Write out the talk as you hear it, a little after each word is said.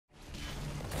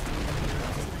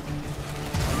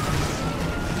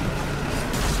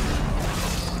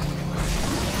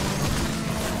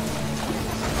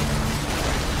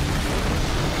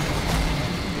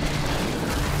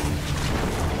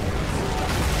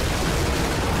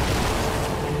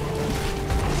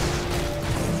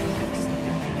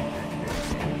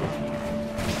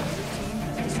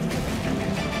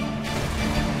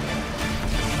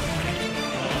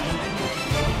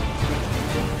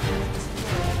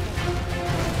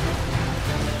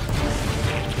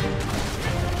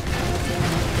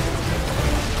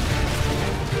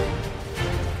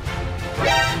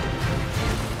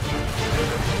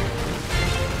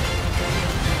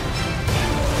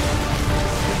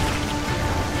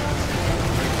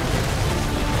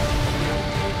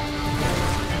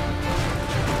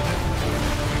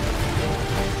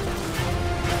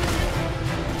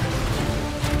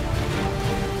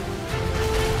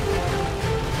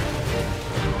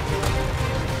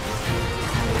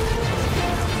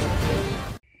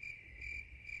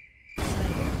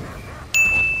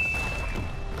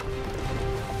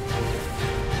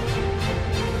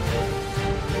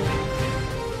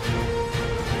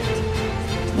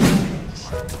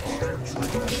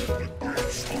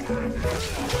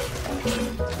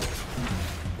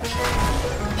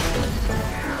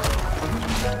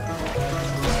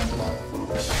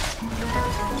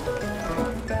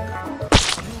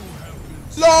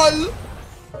LOL!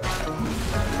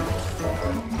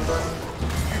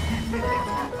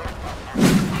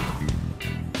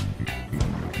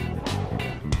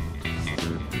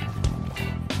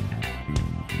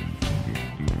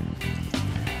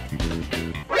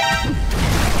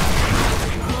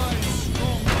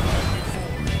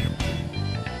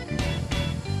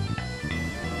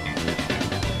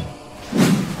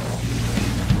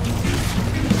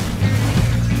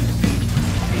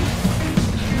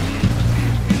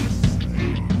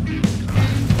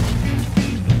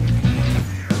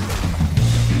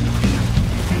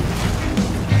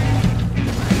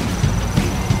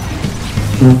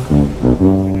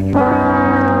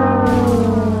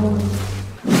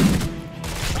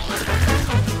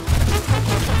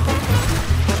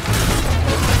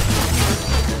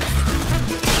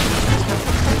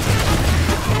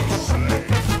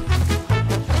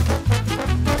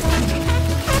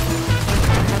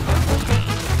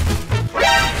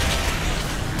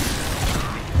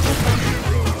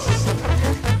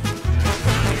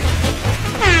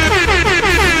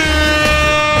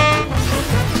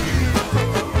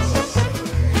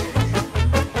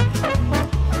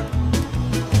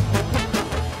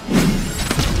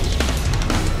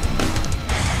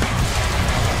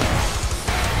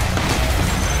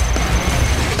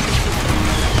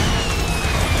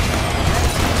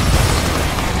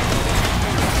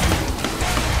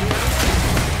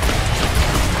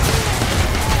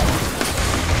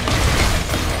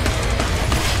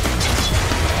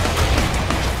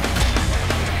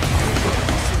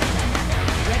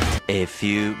 A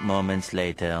few moments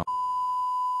later.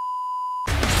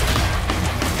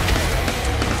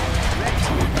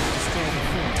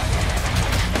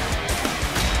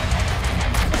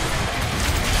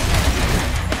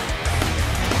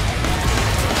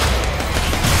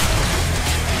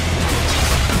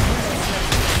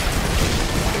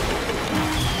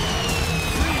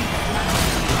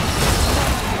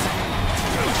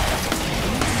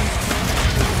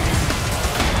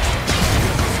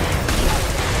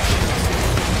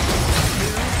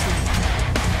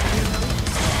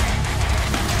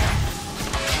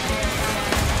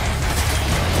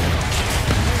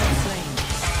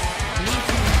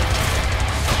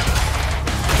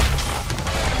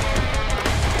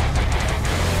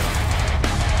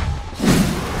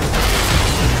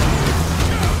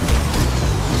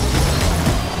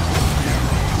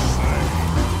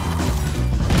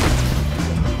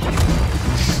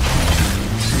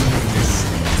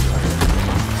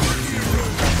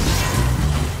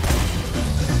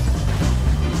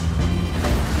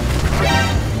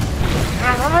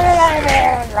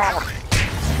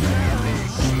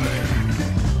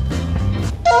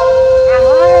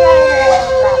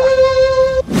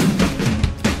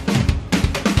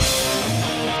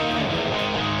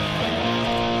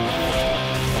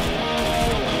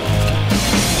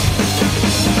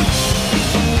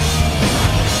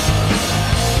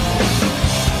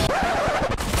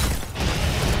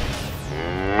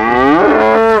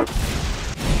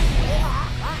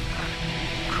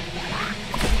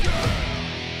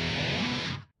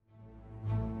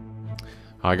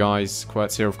 Hi guys,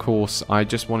 Quirts here of course. I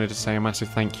just wanted to say a massive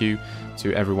thank you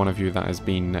to every one of you that has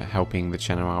been helping the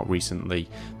channel out recently.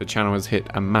 The channel has hit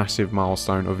a massive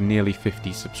milestone of nearly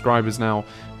 50 subscribers now,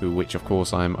 which of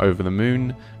course I am over the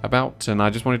moon about, and I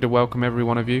just wanted to welcome every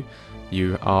one of you.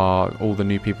 You are all the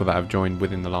new people that have joined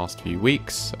within the last few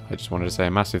weeks. I just wanted to say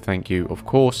a massive thank you, of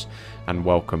course, and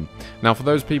welcome. Now, for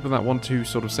those people that want to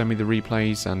sort of send me the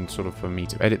replays and sort of for me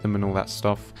to edit them and all that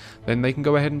stuff, then they can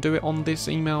go ahead and do it on this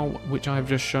email, which I have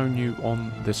just shown you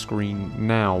on the screen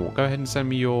now. Go ahead and send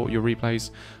me your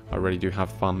replays. I really do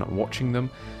have fun watching them,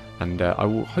 and I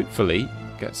will hopefully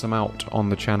get some out on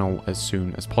the channel as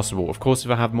soon as possible. Of course,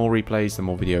 if I have more replays, the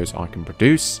more videos I can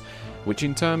produce, which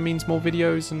in turn means more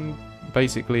videos and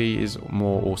basically is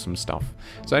more awesome stuff.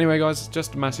 So anyway guys,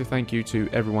 just a massive thank you to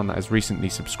everyone that has recently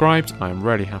subscribed. I am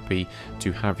really happy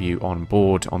to have you on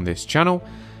board on this channel.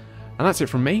 And that's it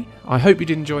from me. I hope you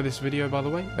did enjoy this video, by the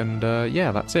way, and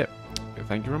yeah, that's it.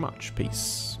 Thank you very much.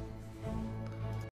 Peace.